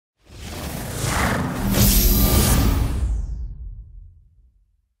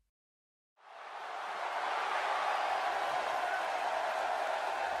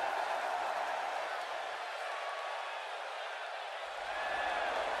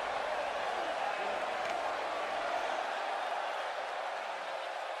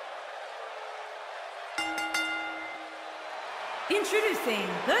Introducing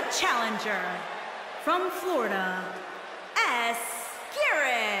the challenger from Florida,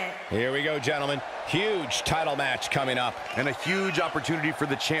 Garrett. Here we go, gentlemen. Huge title match coming up. And a huge opportunity for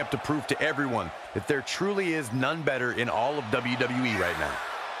the champ to prove to everyone that there truly is none better in all of WWE right now.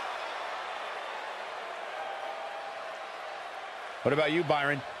 What about you,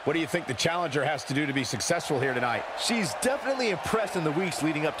 Byron? What do you think the challenger has to do to be successful here tonight? She's definitely impressed in the weeks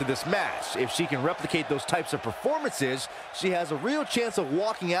leading up to this match. If she can replicate those types of performances, she has a real chance of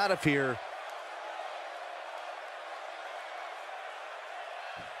walking out of here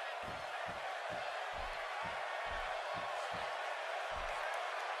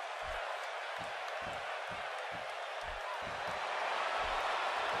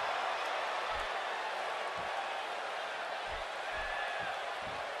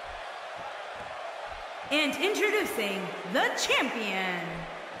And introducing the champion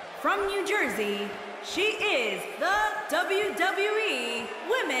from New Jersey, she is the WWE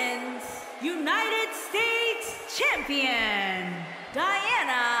Women's United States Champion,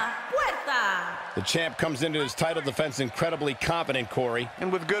 Deonna. The champ comes into his title defense incredibly confident, Corey. And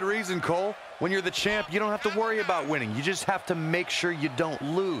with good reason, Cole. When you're the champ, you don't have to worry about winning. You just have to make sure you don't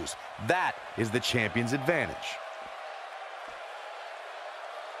lose. That is the champion's advantage.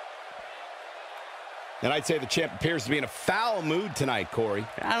 And I'd say the champ appears to be in a foul mood tonight, Corey.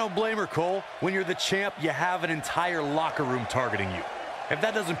 I don't blame her, Cole. When you're the champ, you have an entire locker room targeting you. If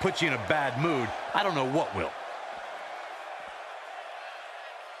that doesn't put you in a bad mood, I don't know what will.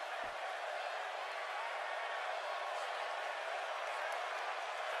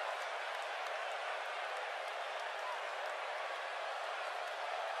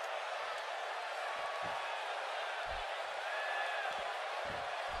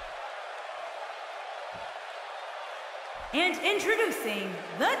 And introducing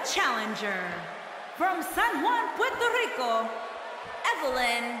the challenger from San Juan, Puerto Rico,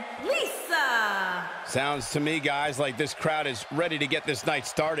 Ivelisse. Sounds to me, guys, like this crowd is ready to get this night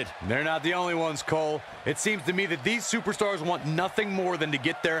started. They're not the only ones, Cole. It seems to me that these superstars want nothing more than to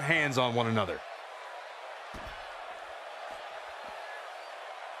get their hands on one another.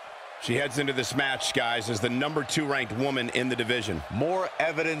 She heads into this match, guys, as the #2 ranked woman in the division. More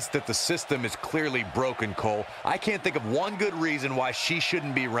evidence that the system is clearly broken, Cole. I can't think of one good reason why she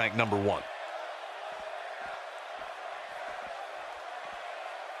shouldn't be ranked #1.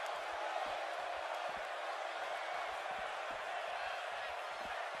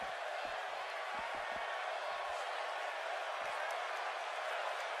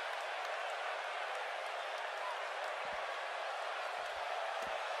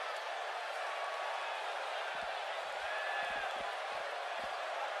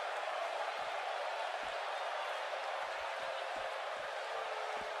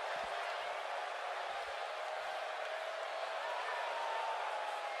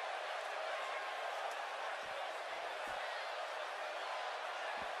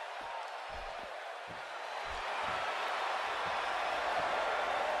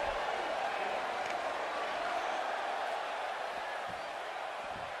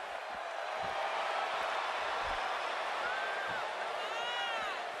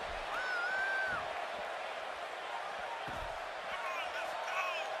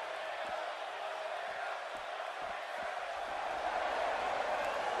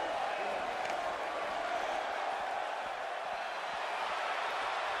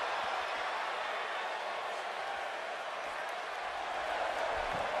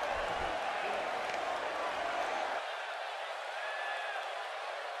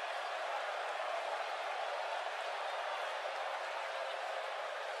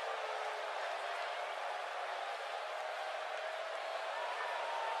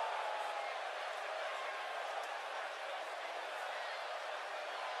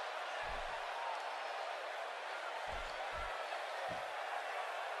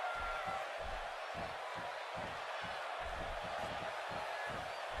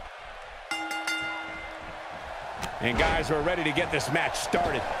 And guys, we're ready to get this match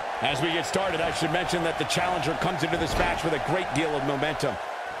started. As we get started, I should mention that the challenger comes into this match with a great deal of momentum.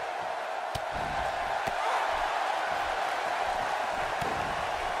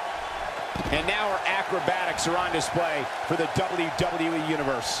 And now her acrobatics are on display for the WWE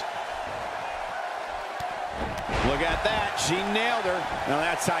Universe. Look at that, she nailed her. Now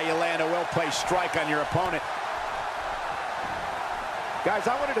that's how you land a well-placed strike on your opponent. Guys,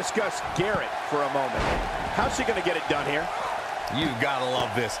 I want to discuss Garrett for a moment. How's she going to get it done here? You've got to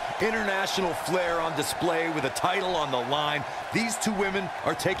love this. International flair on display with a title on the line. These two women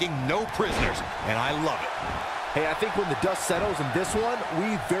are taking no prisoners, and I love it. Hey, I think when the dust settles in this one,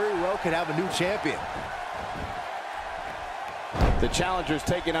 we very well could have a new champion. The challenger's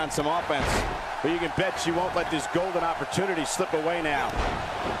taking on some offense, but you can bet she won't let this golden opportunity slip away now.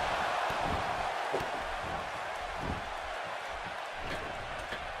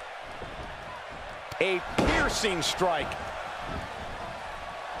 A piercing strike.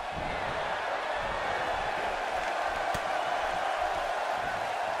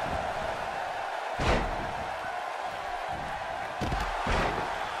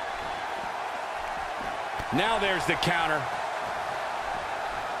 Now there's the counter.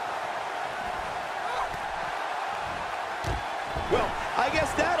 Well, I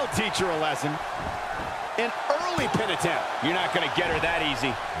guess that'll teach her a lesson. An early pin attempt. You're not going to get her that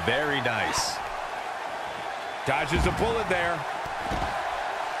easy. Very nice. Dodges a bullet there.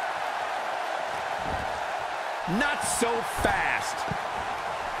 Not so fast.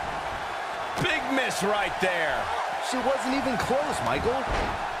 Big miss right there. She wasn't even close, Michael.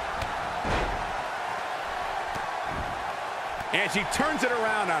 And she turns it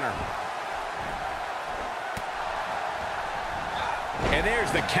around on her. And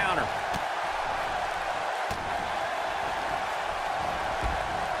there's the counter.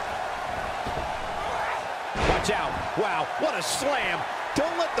 Watch out. Wow, what a slam.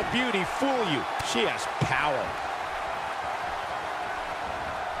 Don't let the beauty fool you. She has power.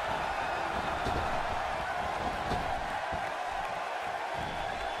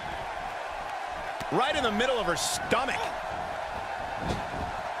 Right in the middle of her stomach.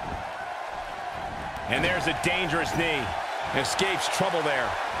 And there's a dangerous knee. Escapes trouble there.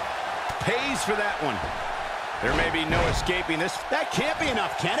 Pays for that one. There may be no escaping this. That can't be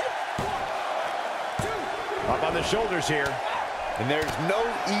enough, can it? Up on the shoulders here. And there's no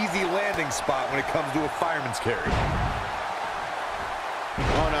easy landing spot when it comes to a fireman's carry.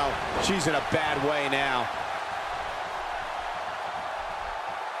 Oh, no. She's in a bad way now.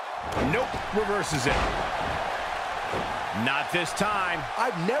 Nope. Reverses it. Not this time.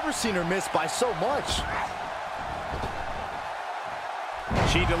 I've never seen her miss by so much.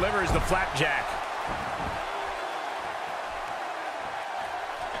 She delivers the flapjack.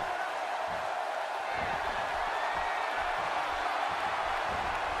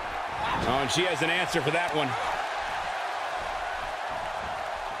 Oh, and she has an answer for that one.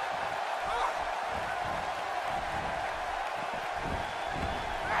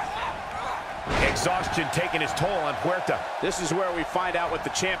 Exhaustion taking its toll on Puerta. This is where we find out what the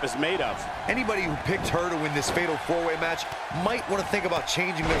champ is made of. Anybody who picked her to win this fatal four-way match might want to think about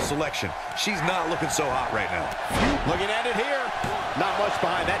changing their selection. She's not looking so hot right now. Looking at it here. Not much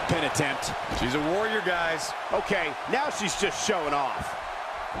behind that pin attempt. She's a warrior, guys. Okay, now she's just showing off.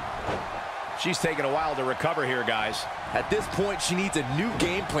 She's taking a while to recover here, guys. At this point, she needs a new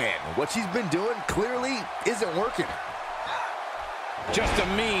game plan. What she's been doing clearly isn't working. Just a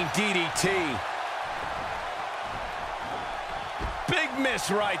mean DDT. Big miss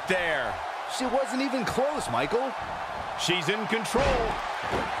right there. She wasn't even close, Michael. She's in control.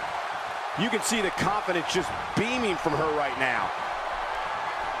 You can see the confidence just beaming from her right now.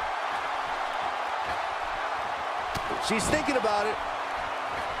 She's thinking about it.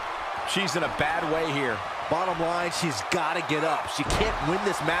 She's in a bad way here. Bottom line, she's got to get up. She can't win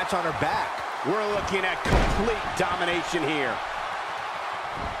this match on her back. We're looking at complete domination here.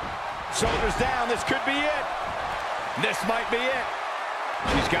 Shoulders down, this could be it. This might be it.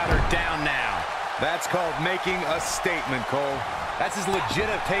 She's got her down now. That's called making a statement, Cole. That's as legit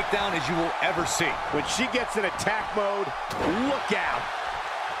a takedown as you will ever see. When she gets in attack mode, look out.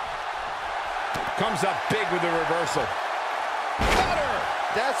 Comes up big with the reversal. Cutter!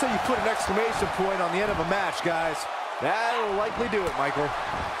 That's how you put an exclamation point on the end of a match, guys. That'll likely do it, Michael.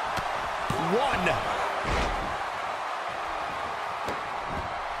 One.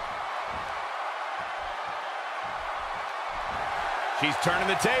 She's turning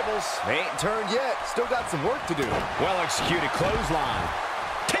the tables. They ain't turned yet. Still got some work to do. Well-executed clothesline.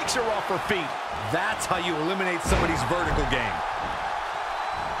 Takes her off her feet. That's how you eliminate somebody's vertical game.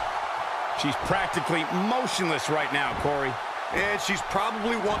 She's practically motionless right now, Corey. And she's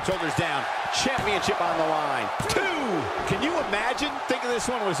probably shoulders down. Championship on the line. 2. Can you imagine thinking this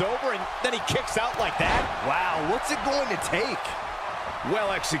one was over and then he kicks out like that? Wow, what's it going to take?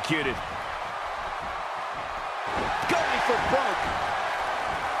 Well executed. Going for broke.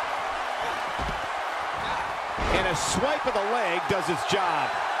 And a swipe of the leg does its job.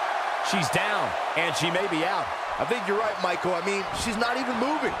 She's down, and she may be out. I think you're right, Michael. I mean, she's not even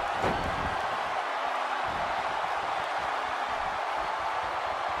moving.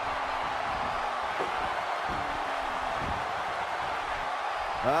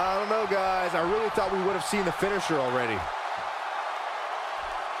 I don't know, guys. I really thought we would have seen the finisher already.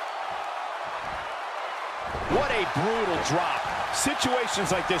 What a brutal drop.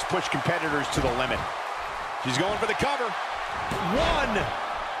 Situations like this push competitors to the limit. She's going for the cover. One.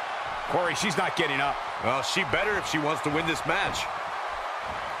 Corey, she's not getting up. Well, she better if she wants to win this match.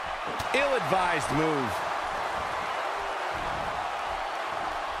 Ill-advised move.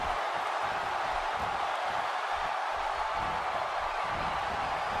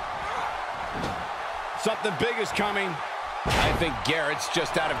 Something big is coming. I think Garrett's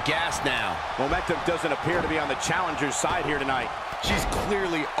just out of gas now. Momentum doesn't appear to be on the challenger's side here tonight. She's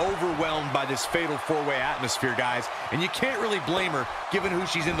clearly overwhelmed by this fatal four-way atmosphere, guys, and you can't really blame her given who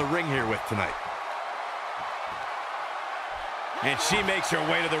she's in the ring here with tonight. And she makes her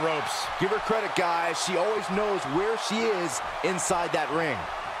way to the ropes. Give her credit, guys. She always knows where she is inside that ring.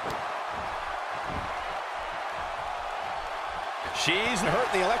 She's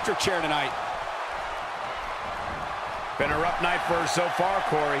hurt in the electric chair tonight. Been a rough night for her so far,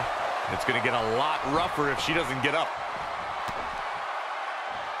 Corey. It's going to get a lot rougher if she doesn't get up.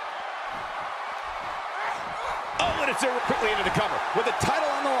 Oh, and it's there quickly into the cover with the title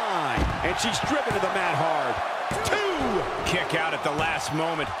on the line. And she's driven to the mat hard. 2. Kick out at the last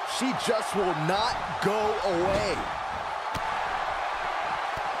moment. She just will not go away.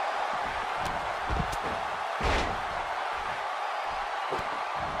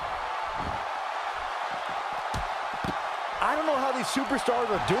 I don't know how these superstars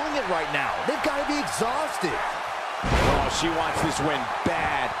are doing it right now. They've got to be exhausted. Oh, she wants this win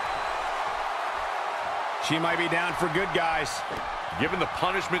bad. She might be down for good, guys. Given the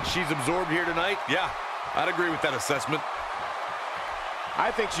punishment she's absorbed here tonight, yeah, I'd agree with that assessment.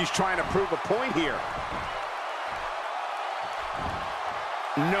 I think she's trying to prove a point here.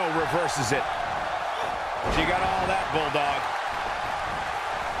 No, reverses it. She got all that, Bulldog.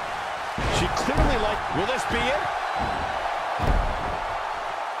 She clearly will this be it?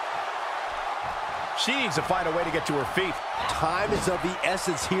 She needs to find a way to get to her feet. Time is of the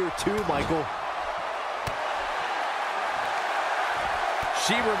essence here too, Michael.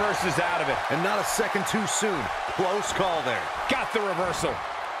 She reverses out of it. And not a second too soon. Close call there. Got the reversal.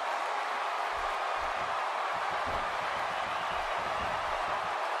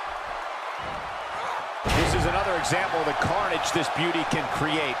 This is another example of the carnage this beauty can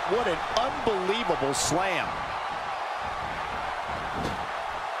create. What an unbelievable slam.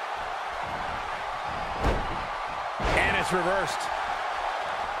 And it's reversed.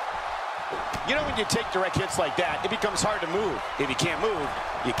 You know, when you take direct hits like that, it becomes hard to move. If you can't move,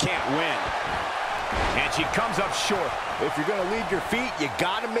 you can't win. And she comes up short. If you're going to leave your feet, you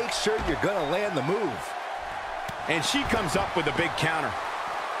got to make sure you're going to land the move. And she comes up with a big counter.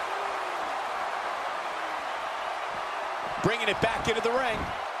 Bringing it back into the ring.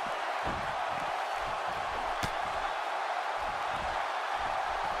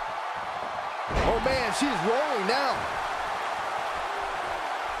 Oh, man, she's rolling now.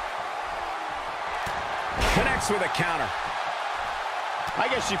 Connects with a counter. I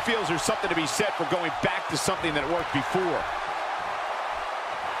guess she feels there's something to be said for going back to something that worked before.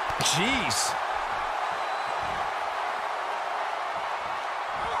 Jeez.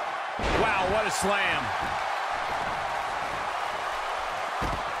 Wow, what a slam.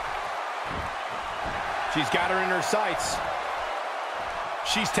 She's got her in her sights.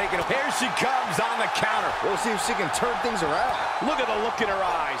 She's taking a... Here she comes on the counter. We'll see if she can turn things around. Look at the look in her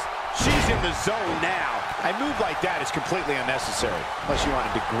eyes. She's in the zone now. A move like that is completely unnecessary, unless you want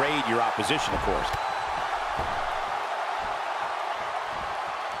to degrade your opposition, of course.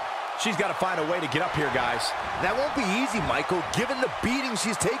 She's got to find a way to get up here, guys. That won't be easy, Michael, given the beating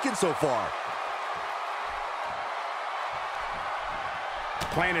she's taken so far.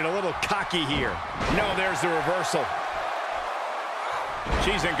 Playing it a little cocky here. No, there's the reversal.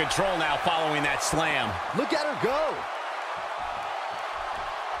 She's in control now following that slam. Look at her go.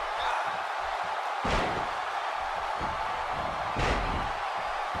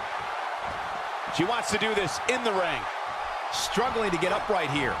 She wants to do this in the ring. Struggling to get upright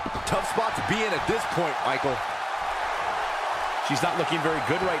here. Tough spot to be in at this point, Michael. She's not looking very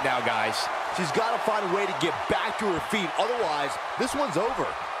good right now, guys. She's got to find a way to get back to her feet. Otherwise, this one's over.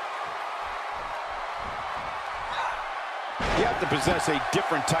 You have to possess a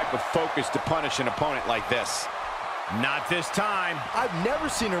different type of focus to punish an opponent like this. Not this time. I've never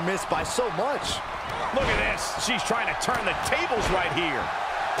seen her miss by so much. Look at this. She's trying to turn the tables right here.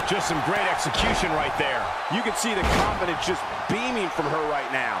 Just some great execution right there. You can see the confidence just beaming from her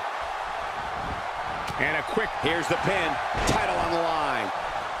right now. And a quick... Here's the pin. Title on the line.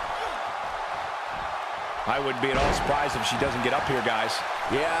 I wouldn't be at all surprised if she doesn't get up here, guys.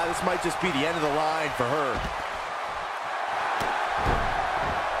 Yeah, this might just be the end of the line for her.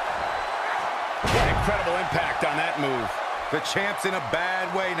 What incredible impact on that move. The champ's in a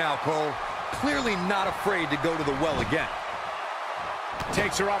bad way now, Cole. Clearly not afraid to go to the well again.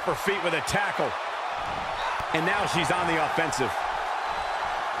 Takes her off her feet with a tackle. And now she's on the offensive.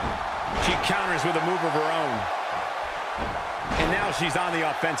 She counters with a move of her own. And now she's on the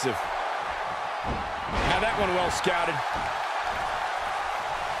offensive. Now that one well scouted.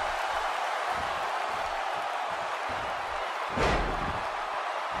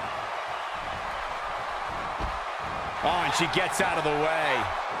 Oh, and she gets out of the way.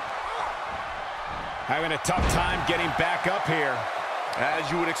 Having a tough time getting back up here. As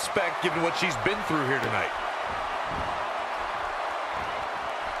you would expect, given what she's been through here tonight.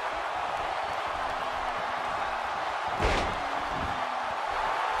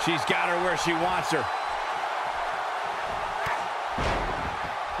 She's got her where she wants her.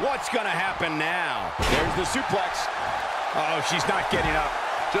 What's going to happen now? There's the suplex. Uh-oh, she's not getting up.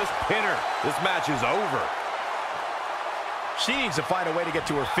 Just pin her. This match is over. She needs to find a way to get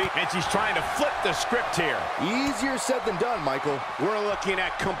to her feet, and she's trying to flip the script here. Easier said than done, Michael. We're looking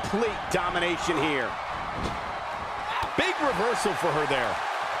at complete domination here. Big reversal for her there.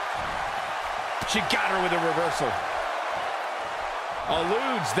 She got her with a reversal.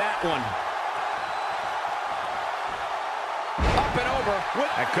 Eludes that one. Up and over.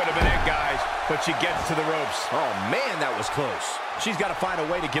 That could have been it, guys, but she gets to the ropes. Oh, man, that was close. She's got to find a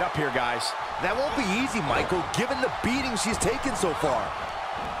way to get up here, guys. That won't be easy, Michael, given the beating she's taken so far.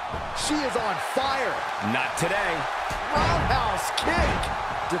 She is on fire. Not today. Roundhouse kick.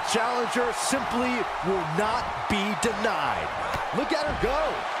 The challenger simply will not be denied. Look at her go.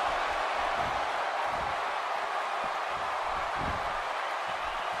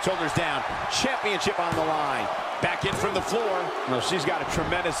 Shoulders down. Championship on the line. Back in from the floor. Well, she's got a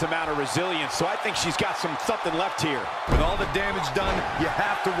tremendous amount of resilience, so I think she's got something left here. With all the damage done, you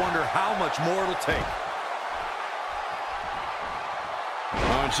have to wonder how much more it'll take.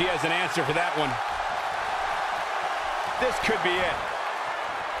 Oh, and she has an answer for that one. This could be it.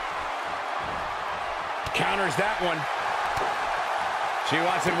 Counters that one. She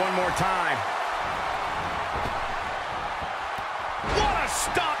wants it one more time. What a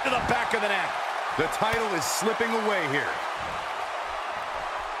stomp to the back of the neck. The title is slipping away here.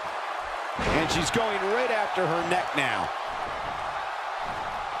 And she's going right after her neck now.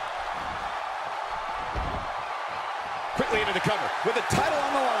 Quickly into the cover with the title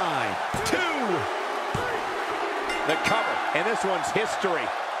on the line. 2. The cover, and this one's history.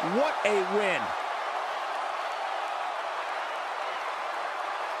 What a win.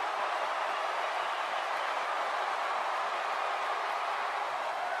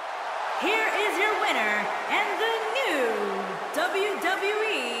 Here is your winner and the new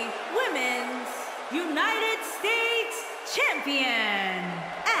WWE Women's United States Champion,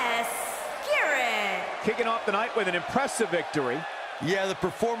 Garrett. Kicking off the night with an impressive victory. Yeah, the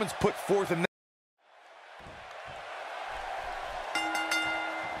performance put forth in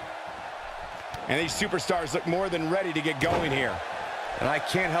And these superstars look more than ready to get going here. And I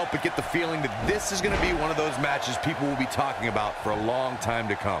can't help but get the feeling that this is going to be one of those matches people will be talking about for a long time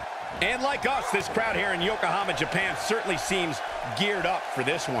to come. And like us, this crowd here in Yokohama, Japan certainly seems geared up for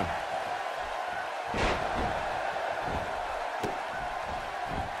this one.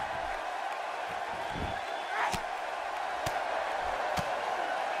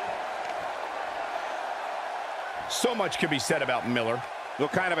 So much could be said about Miller.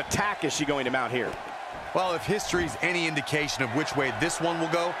 What kind of attack is she going to mount here? Well, if history's any indication of which way this one will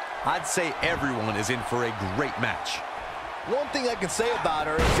go, I'd say everyone is in for a great match. One thing I can say about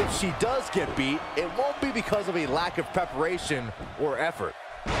her is if she does get beat, it won't be because of a lack of preparation or effort.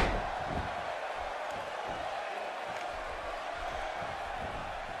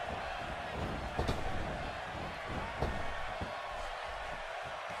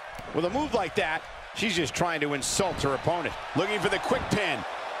 With a move like that, she's just trying to insult her opponent. Looking for the quick pin.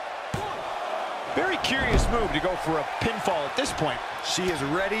 Very curious move to go for a pinfall at this point. She is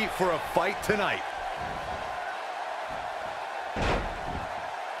ready for a fight tonight.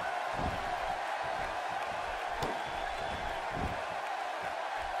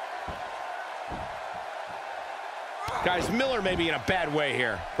 Guys, Miller may be in a bad way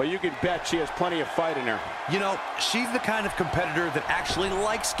here, But you can bet she has plenty of fight in her. You know, she's the kind of competitor that actually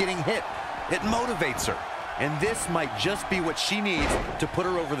likes getting hit. It motivates her. And this might just be what she needs to put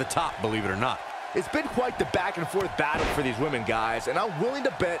her over the top, believe it or not. It's been quite the back and forth battle for these women, guys, and I'm willing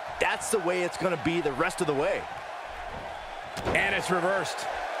to bet that's the way it's going to be the rest of the way. and it's reversed.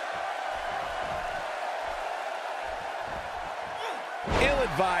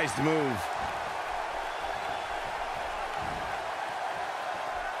 Ill-advised move.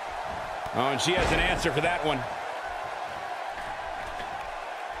 Oh, and she has an answer for that one.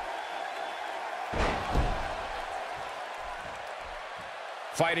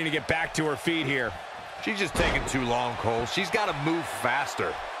 fighting to get back to her feet here. She's just taking too long, Cole. She's got to move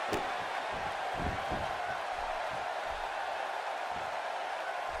faster.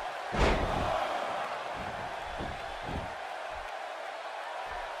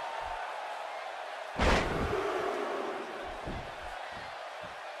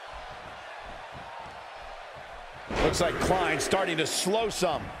 Looks like Klein starting to slow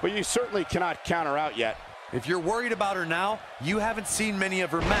some, but you certainly cannot counter out yet. If you're worried about her now, you haven't seen many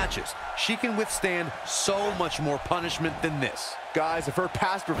of her matches. She can withstand so much more punishment than this. Guys, if her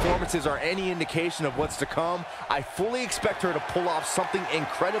past performances are any indication of what's to come, I fully expect her to pull off something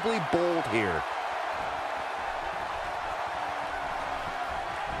incredibly bold here.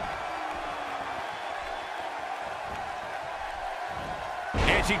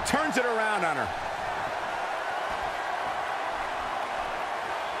 And she turns it around on her.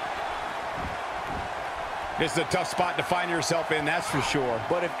 This is a tough spot to find yourself in, that's for sure.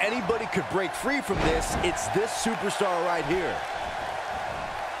 But if anybody could break free from this, it's this superstar right here.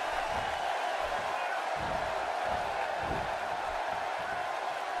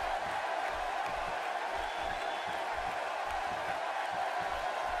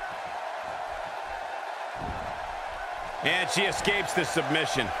 And she escapes the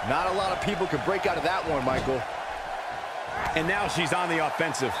submission. Not a lot of people could break out of that one, Michael. And now she's on the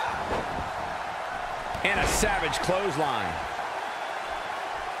offensive. And a savage clothesline.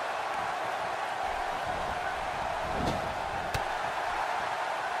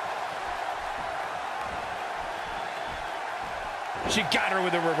 She got her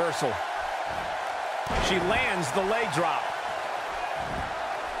with a reversal. She lands the leg drop.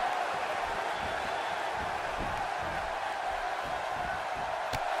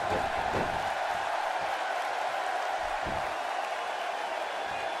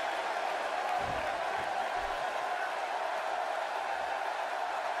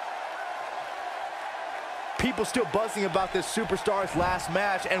 People still buzzing about this superstar's last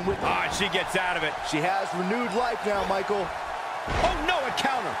match, and with... She gets out of it. She has renewed life now, Michael. Oh, no, a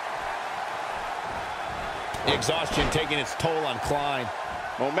counter. Exhaustion taking its toll on Klein.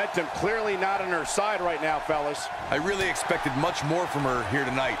 Momentum clearly not on her side right now, fellas. I really expected much more from her here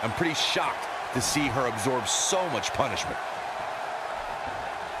tonight. I'm pretty shocked to see her absorb so much punishment.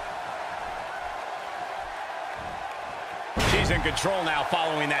 She's in control now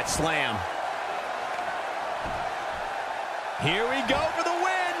following that slam. Here we go for the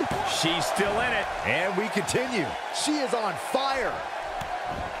win. She's still in it. And we continue. She is on fire.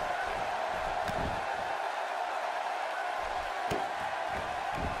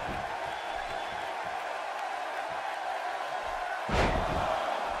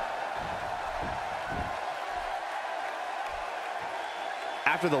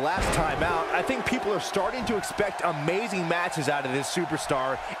 After the last time out, I think people are starting to expect amazing matches out of this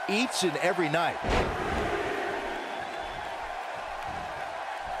superstar each and every night.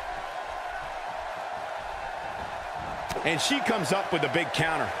 And she comes up with a big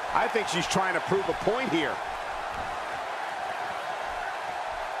counter. I think she's trying to prove a point here.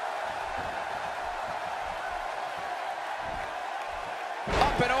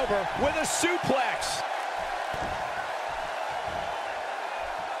 Up and over with a suplex.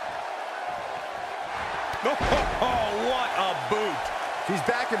 Oh, what a boot. She's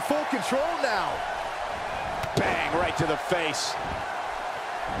back in full control now. Bang, right to the face.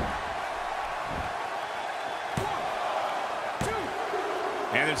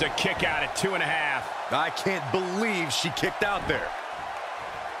 And there's a kick out at 2.5. I can't believe she kicked out there.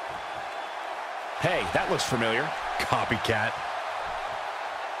 Hey, that looks familiar. Copycat.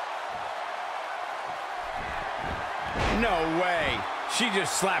 No way. She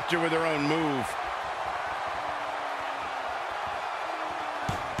just slapped her with her own move.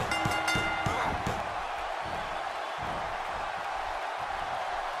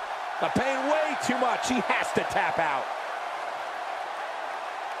 Paying way too much. He has to tap out.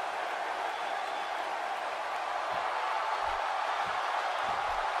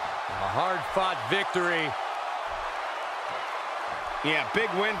 A hard-fought victory. Yeah, big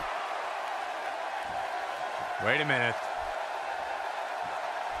win. Wait a minute.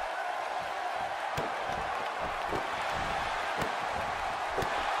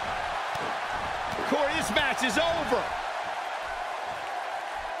 Corey, this match is over.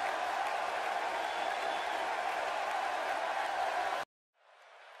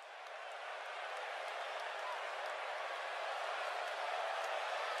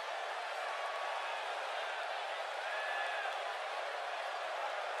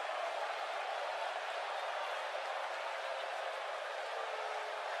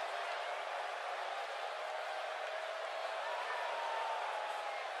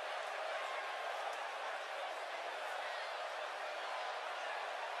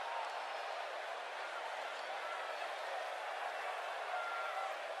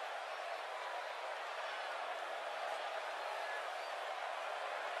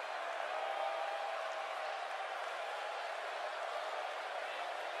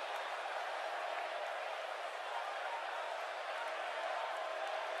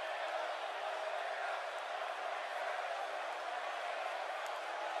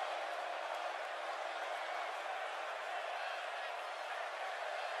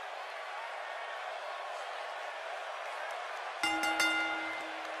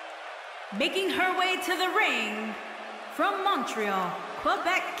 making her way to the ring, from Montreal,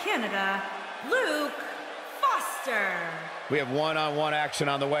 Quebec, Canada, Luke Foster. We have one-on-one action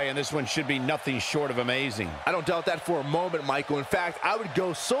on the way, and this one should be nothing short of amazing. I don't doubt that for a moment, Michael. In fact, I would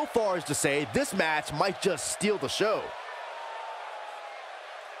go so far as to say this match might just steal the show.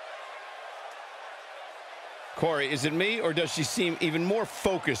 Corey, is it me, or does she seem even more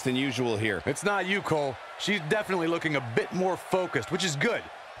focused than usual here? It's not you, Cole. She's definitely looking a bit more focused, which is good,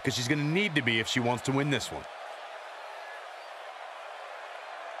 because she's going to need to be if she wants to win this one.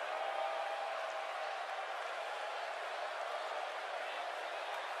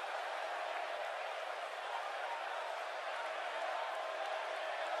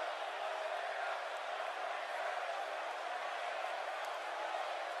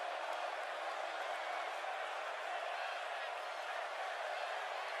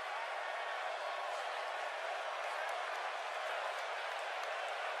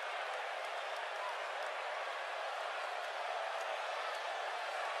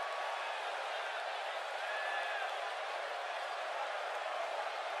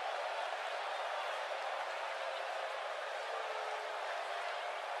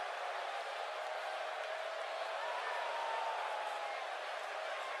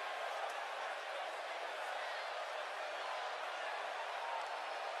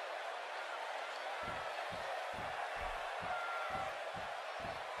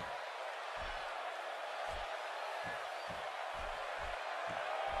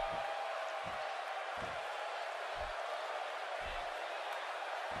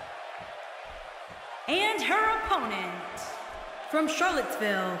 And her opponent, from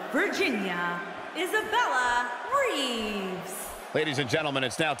Charlottesville, Virginia, Isabella Reeves. Ladies and gentlemen,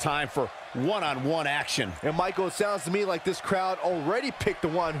 it's now time for one-on-one action. And Michael, it sounds to me like this crowd already picked the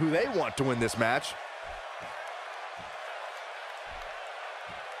one who they want to win this match.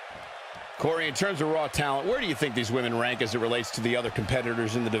 Corey, in terms of raw talent, where do you think these women rank as it relates to the other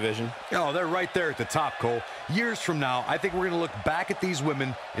competitors in the division? Oh, they're right there at the top, Cole. Years from now, I think we're going to look back at these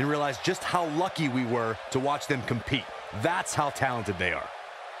women and realize just how lucky we were to watch them compete. That's how talented they are.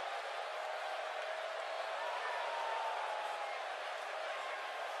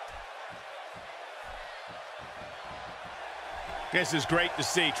 This is great to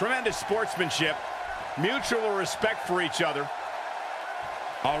see. Tremendous sportsmanship, mutual respect for each other.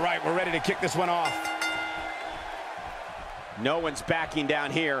 All right, we're ready to kick this one off. No one's backing down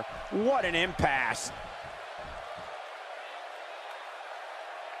here. What an impasse.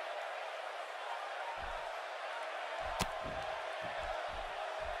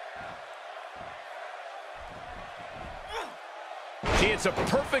 See, it's a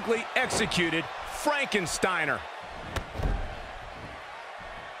perfectly executed Frankensteiner.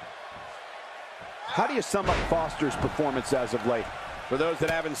 How do you sum up Foster's performance as of late? For those that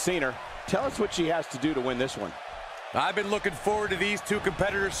haven't seen her, tell us what she has to do to win this one. I've been looking forward to these two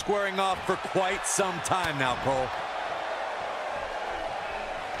competitors squaring off for quite some time now, Cole.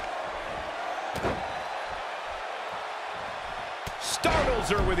 Startles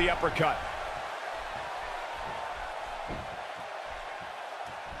her with the uppercut.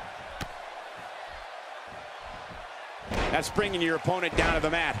 That's bringing your opponent down to the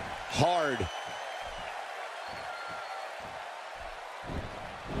mat hard.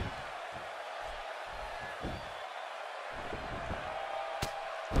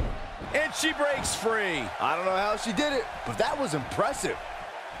 And she breaks free. I don't know how she did it, but that was impressive.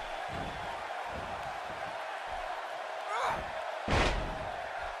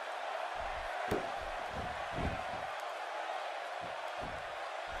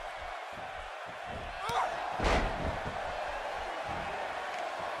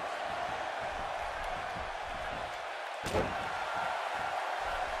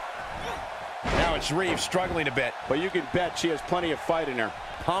 Now it's Reeves struggling a bit. But you can bet she has plenty of fight in her.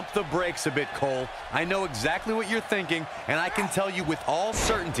 Pump the brakes a bit, Cole. I know exactly what you're thinking, and I can tell you with all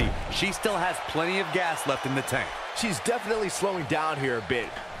certainty, she still has plenty of gas left in the tank. She's definitely slowing down here a bit,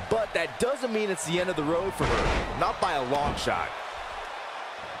 but that doesn't mean it's the end of the road for her. Not by a long shot.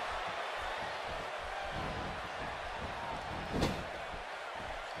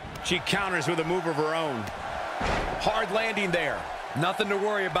 She counters with a move of her own. Hard landing there. Nothing to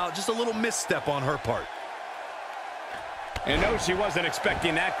worry about, just a little misstep on her part. And no, she wasn't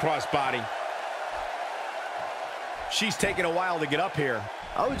expecting that crossbody. She's taking a while to get up here.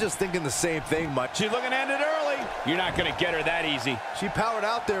 I was just thinking the same thing, Much. She's looking to end it early. You're not going to get her that easy. She powered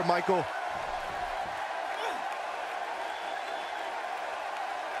out there, Michael.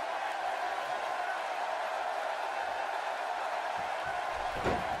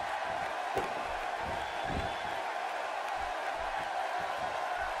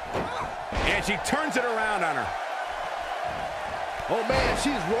 And she turns it around on her. Oh, man,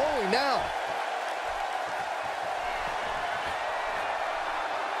 she's rolling now.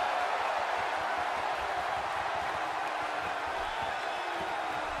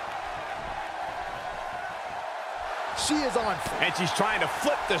 She is on. And she's trying to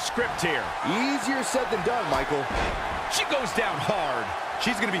flip the script here. Easier said than done, Michael. She goes down hard.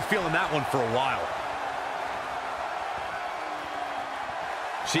 She's going to be feeling that one for a while.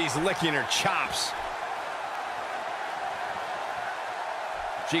 She's licking her chops.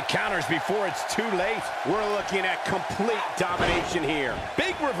 She counters before it's too late. We're looking at complete domination here.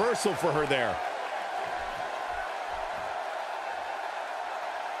 Big reversal for her there.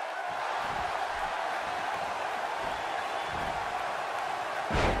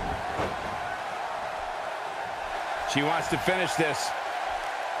 She wants to finish this.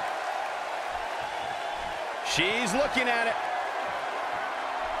 She's looking at it.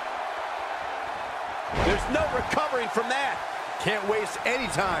 There's no recovering from that. Can't waste any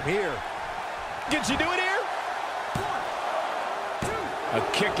time here. Can she do it here? 1, 2.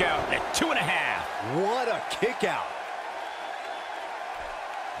 A kick out at 2.5. What a kick out.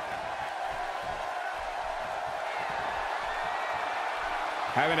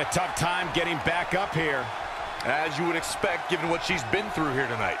 Having a tough time getting back up here. As you would expect, given what she's been through here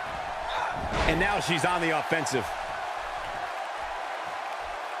tonight. And now she's on the offensive.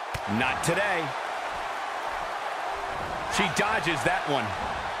 Not today. She dodges that one.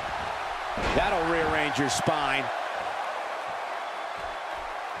 That'll rearrange your spine.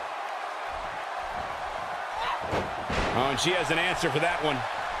 Oh, and she has an answer for that one.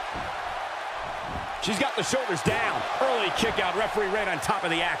 She's got the shoulders down. Early kick out. Referee right on top of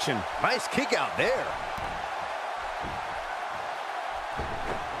the action. Nice kick out there.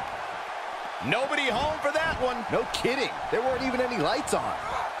 Nobody home for that one. No kidding. There weren't even any lights on.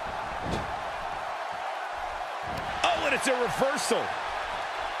 Oh, and it's a reversal.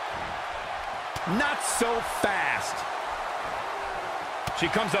 Not so fast. She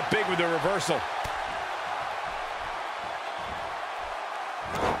comes up big with the reversal.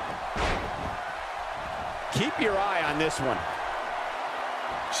 Keep your eye on this one.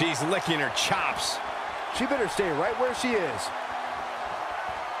 She's licking her chops. She better stay right where she is.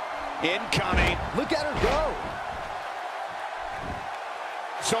 Incoming. Look at her go.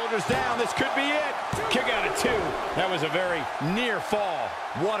 Shoulders down. This could be it. Kick out at 2. That was a very near fall.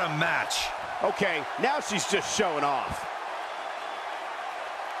 What a match. Okay, now she's just showing off.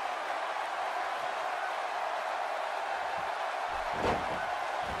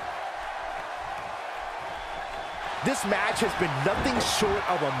 This match has been nothing short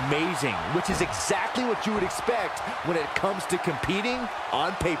of amazing, which is exactly what you would expect when it comes to competing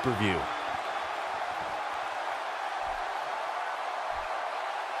on pay-per-view.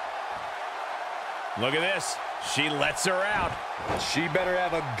 Look at this. She lets her out. She better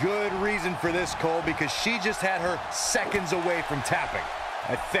have a good reason for this, Cole, because she just had her seconds away from tapping,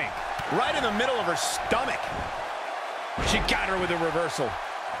 I think. Right in the middle of her stomach. She got her with a reversal.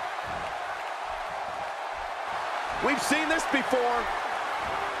 We've seen this before.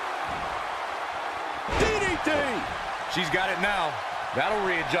 DDT! She's got it now. That'll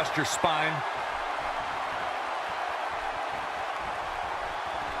readjust your spine.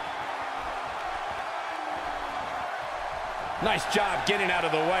 Nice job getting out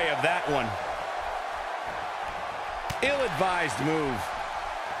of the way of that one. Ill-advised move.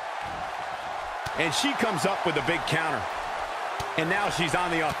 And she comes up with a big counter. And now she's on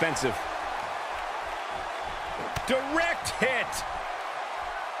the offensive. Direct hit.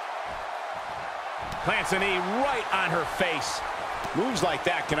 Plants a knee right on her face. Moves like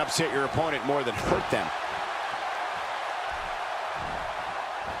that can upset your opponent more than hurt them.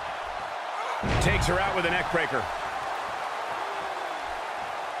 Takes her out with a neck breaker.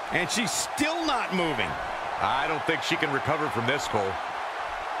 And she's still not moving. I don't think she can recover from this, Cole.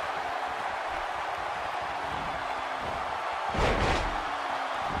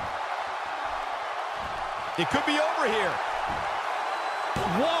 It could be over here.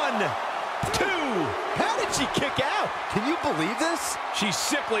 1, 2. How did she kick out? Can you believe this? She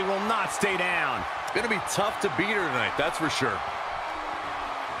simply will not stay down. It's going to be tough to beat her tonight, that's for sure.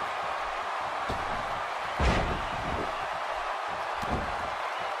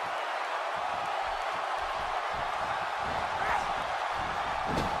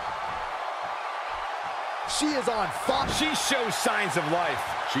 She is on fire. She shows signs of life.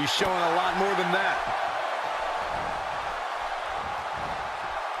 She's showing a lot more than that.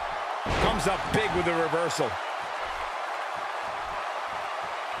 Comes up big with a reversal.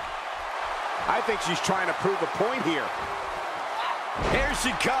 I think she's trying to prove a point here. Here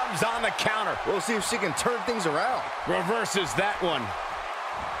she comes on the counter. We'll see if she can turn things around. Reverses that one.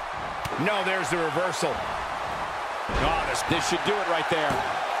 No, there's the reversal. Oh, this should do it right there.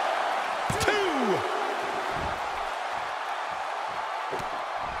 2.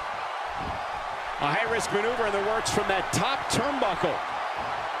 A high-risk maneuver in the works from that top turnbuckle.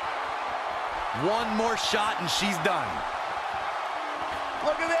 One more shot and she's done.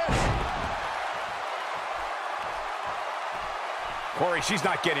 Look at this. Corey, she's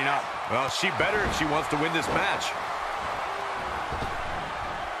not getting up. Well, she better if she wants to win this match.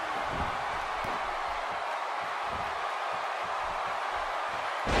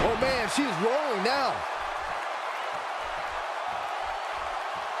 Oh, man, she's rolling now.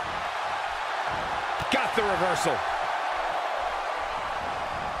 Got the reversal.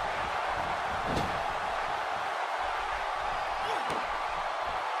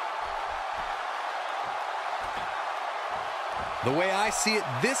 The way I see it,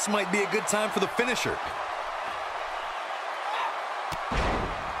 this might be a good time for the finisher.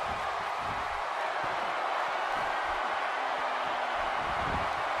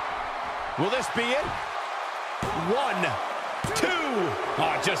 Will this be it? 1, 2.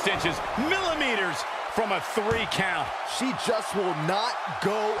 Oh, just inches, millimeters from a 3 count. She just will not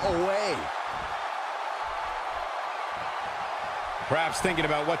go away. Perhaps thinking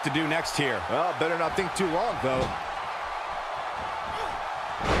about what to do next here. Well, better not think too long, though.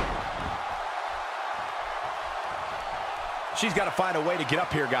 She's got to find a way to get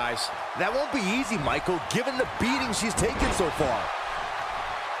up here, guys. That won't be easy, Michael, given the beating she's taken so far.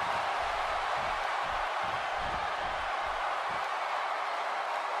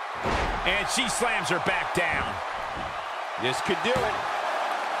 And she slams her back down. This could do it.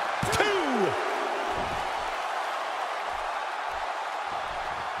 2.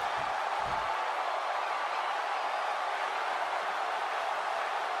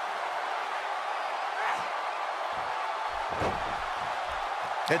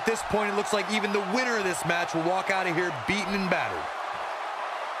 At this point, it looks like even the winner of this match will walk out of here beaten and battered.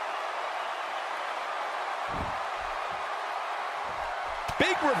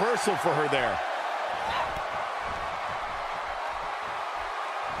 Big reversal for her there.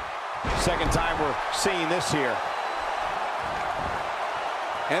 Second time we're seeing this here.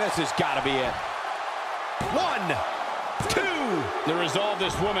 And this has got to be it. 1, 2. The resolve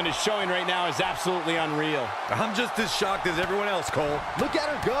this woman is showing right now is absolutely unreal. I'm just as shocked as everyone else, Cole. Look at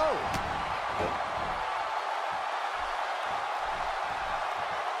her go.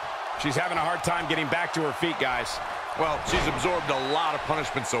 She's having a hard time getting back to her feet, guys. Well, she's absorbed a lot of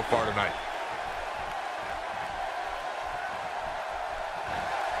punishment so far tonight.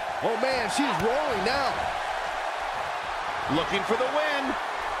 Oh, man, she's rolling now. Looking for the win.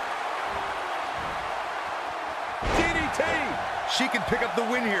 DDT. She can pick up the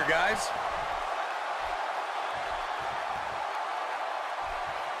win here, guys.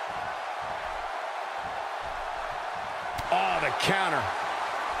 Oh, the counter.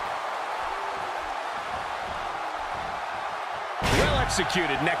 Well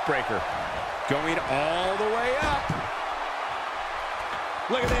executed neck breaker. Going all the way up.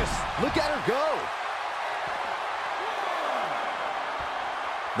 Look at this. Look at her go.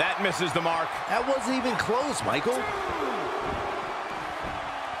 That misses the mark. That wasn't even close, Michael.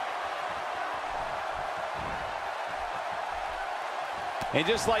 And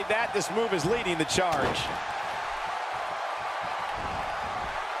just like that, this move is leading the charge.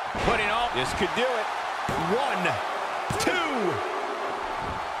 Putting off. This could do it. 1, 2.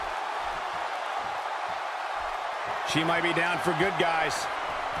 She might be down for good, guys.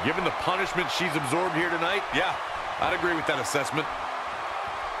 Given the punishment she's absorbed here tonight, yeah, I'd agree with that assessment.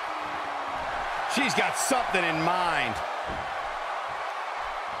 She's got something in mind.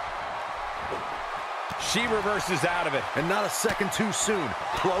 She reverses out of it. And not a second too soon.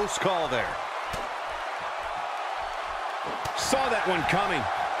 Close call there. Saw that one coming.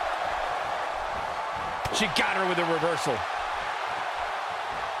 She got her with a reversal.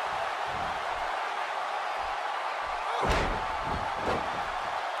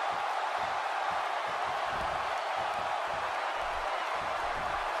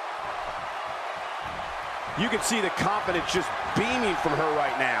 You can see the confidence just beaming from her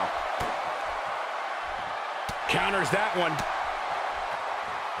right now. Counters that one.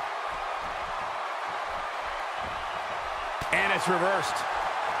 And it's reversed.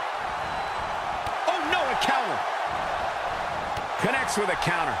 Oh, no, a counter. Connects with a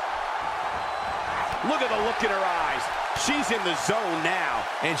counter. Look at the look in her eyes. She's in the zone now,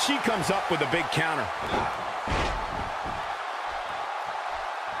 and she comes up with a big counter.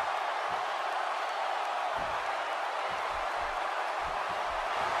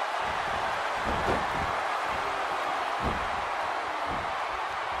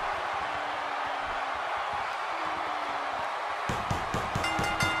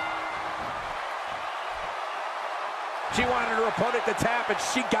 She wanted her opponent to tap, and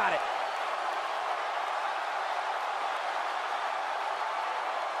she got it.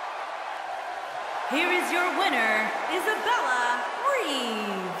 Here is your winner, Isabella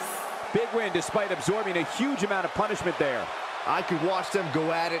Reeves. Big win despite absorbing a huge amount of punishment there. I could watch them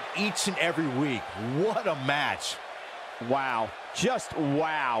go at it each and every week. What a match. Wow. Just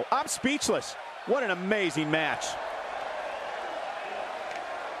wow. I'm speechless. What an amazing match.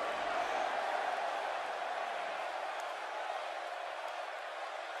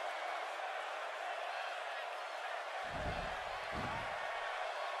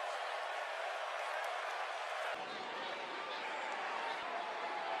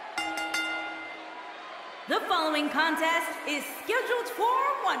 The following contest is scheduled for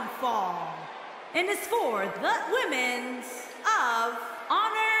one fall and is for the Women's of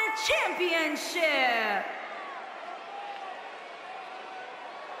Honor Championship.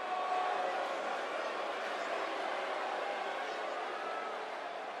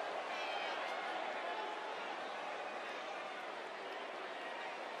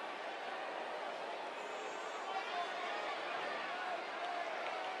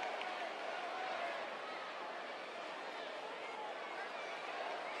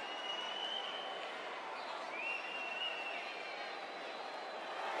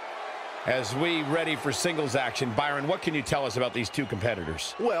 As we ready for singles action, Byron, what can you tell us about these two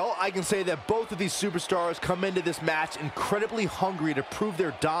competitors? Well, I can say that both of these superstars come into this match incredibly hungry to prove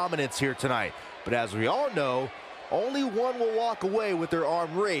their dominance here tonight. But as we all know, only one will walk away with their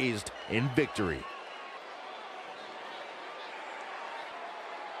arm raised in victory.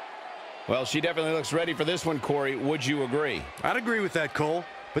 Well, she definitely looks ready for this one, Corey. Would you agree? I'd agree with that, Cole.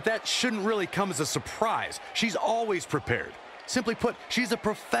 But that shouldn't really come as a surprise. She's always prepared. Simply put, she's a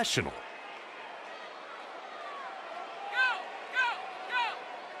professional.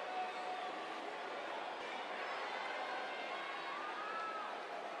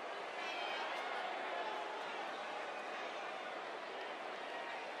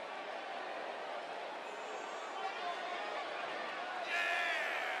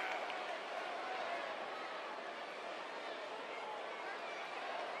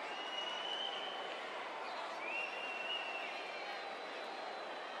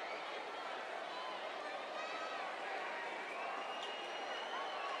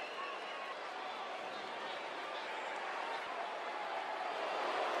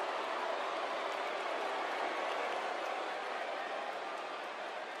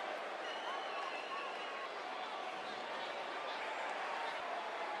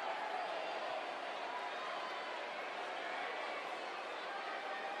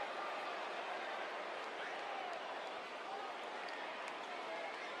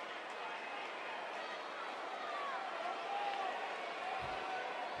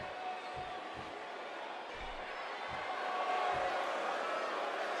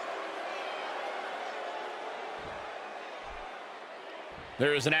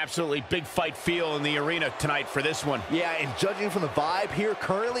 There is an absolutely big fight feel in the arena tonight for this one. Yeah, and judging from the vibe here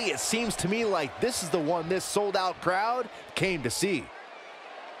currently, it seems to me like this is the one this sold-out crowd came to see.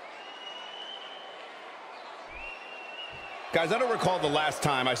 Guys, I don't recall the last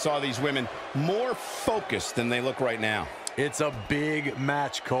time I saw these women more focused than they look right now. It's a big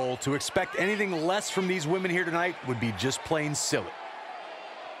match, Cole. To expect anything less from these women here tonight would be just plain silly.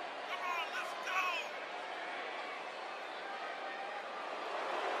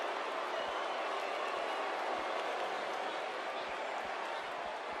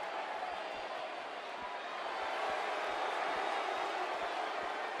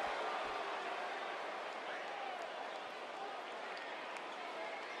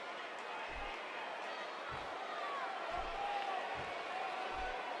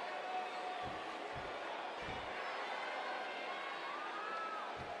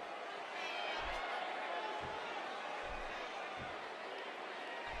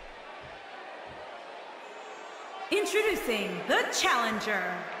 Introducing the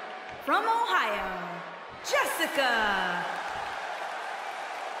challenger from Ohio, Jessicka.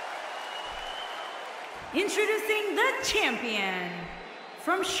 Introducing the champion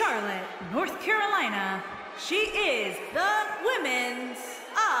from Charlotte, North Carolina. She is the Women's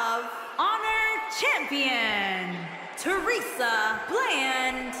of Honor champion,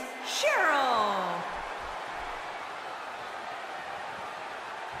 Blanchard.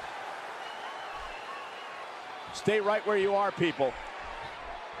 Stay right where you are, people.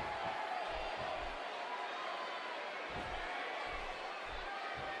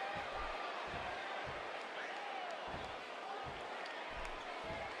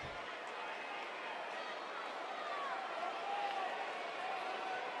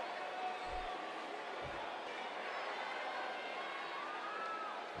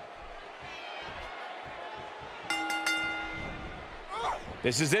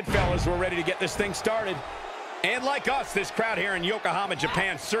 This is it, fellas. We're ready to get this thing started. And like us, this crowd here in Yokohama,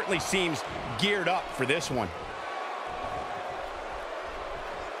 Japan certainly seems geared up for this one.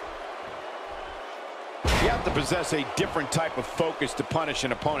 You have to possess a different type of focus to punish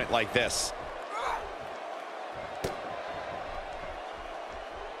an opponent like this.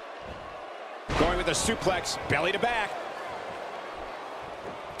 Going with a suplex, belly to back.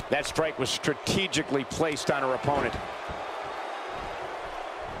 That strike was strategically placed on her opponent.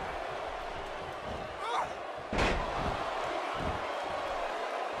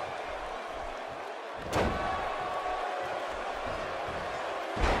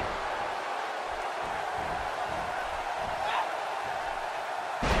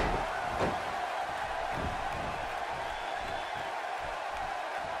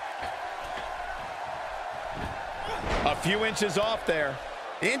 A few inches off there.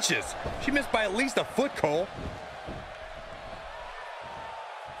 Inches? She missed by at least a foot, Cole.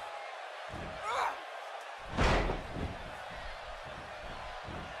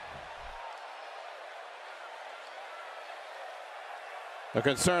 A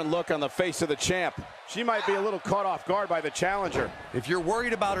concerned look on the face of the champ. She might be a little caught off guard by the challenger. If you're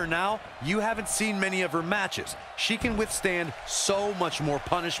worried about her now, you haven't seen many of her matches. She can withstand so much more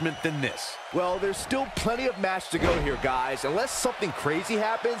punishment than this. Well, there's still plenty of match to go here, guys. Unless something crazy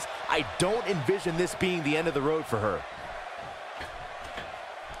happens, I don't envision this being the end of the road for her.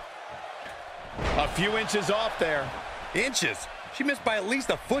 A few inches off there. Inches? She missed by at least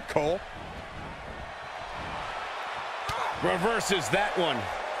a foot, Cole. Reverses that one.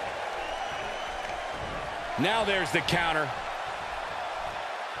 Now there's the counter.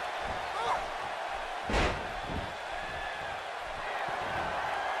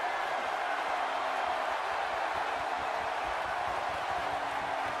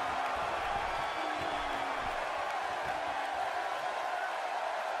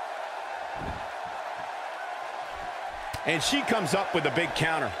 And she comes up with a big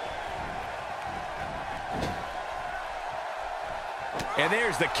counter. And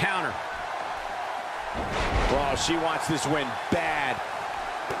there's the counter. Oh, she wants this win bad.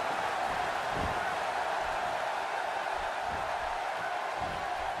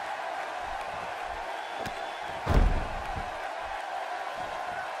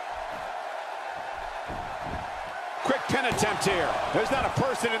 Quick pin attempt here. There's not a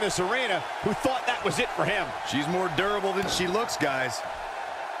person in this arena who thought that was it for him. She's more durable than she looks, guys.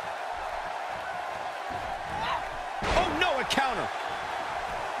 Oh, no, a counter.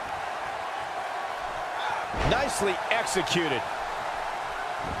 Nicely executed.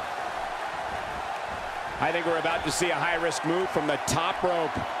 I think we're about to see a high-risk move from the top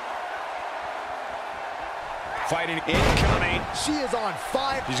rope. Fighting incoming. She is on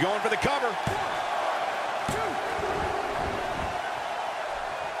fire. She's going for the cover. 1,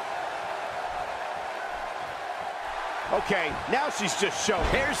 2. Okay, now she's just showing.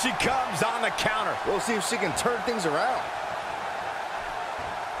 Here she comes on the counter. We'll see if she can turn things around.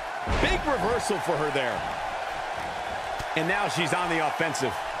 Big reversal for her there. And now she's on the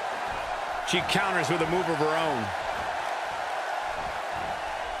offensive. She counters with a move of her own.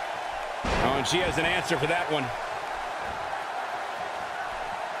 Oh, and she has an answer for that one.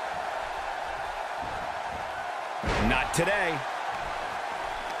 Not today.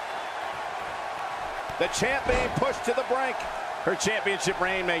 The champ being pushed to the brink. Her championship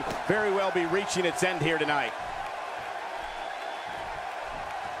reign may very well be reaching its end here tonight.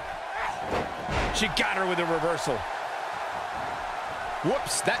 She got her with a reversal.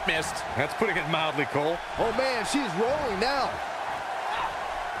 Whoops, that missed. That's putting it mildly, Cole. Oh, man, she's rolling now.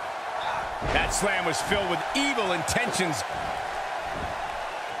 That slam was filled with evil intentions.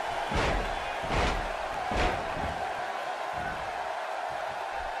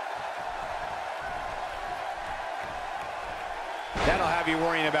 That'll have you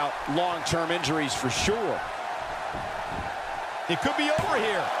worrying about long-term injuries for sure. It could be over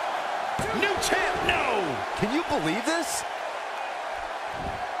here. New champ, no! Can you believe this?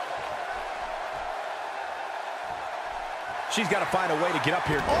 She's got to find a way to get up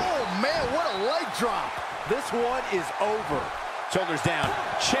here. Oh, man, what a leg drop. This one is over. Shoulders down.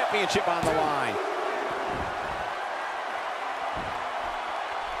 Championship on the line.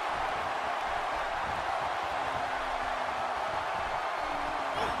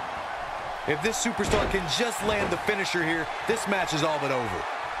 If this superstar can just land the finisher here, this match is all but over.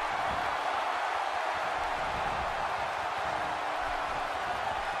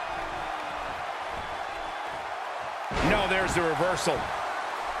 No, there's the reversal.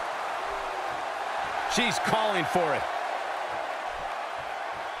 She's calling for it.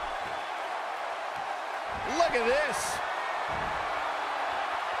 Look at this.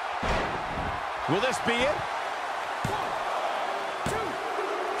 Will this be it?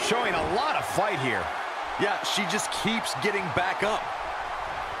 Showing a lot of fight here. Yeah, she just keeps getting back up.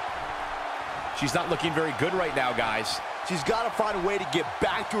 She's not looking very good right now, guys. She's got to find a way to get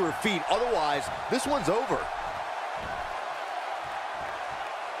back to her feet. Otherwise, this one's over.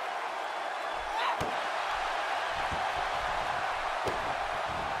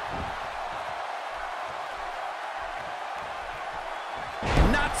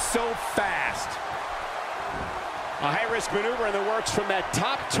 Not so fast. A high-risk maneuver in the works from that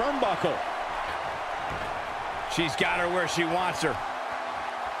top turnbuckle. She's got her where she wants her.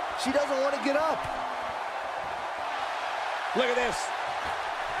 She doesn't want to get up. Look at this.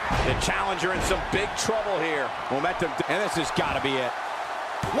 The challenger in some big trouble here. Momentum, and this has got to be it.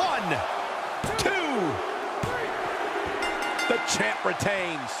 1, 2. The champ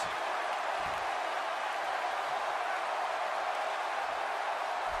retains.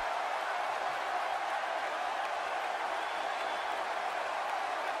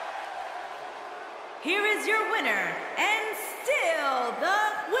 Here is your winner, and still the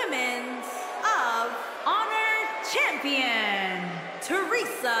Women's of Honor Champion,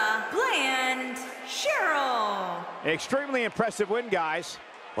 Teresa Blanchard. Extremely impressive win, guys.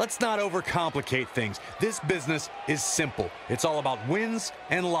 Let's not overcomplicate things. This business is simple. It's all about wins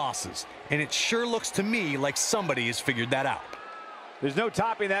and losses. And it sure looks to me like somebody has figured that out. There's no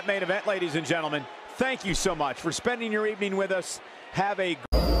topping that main event, ladies and gentlemen. Thank you so much for spending your evening with us. Have a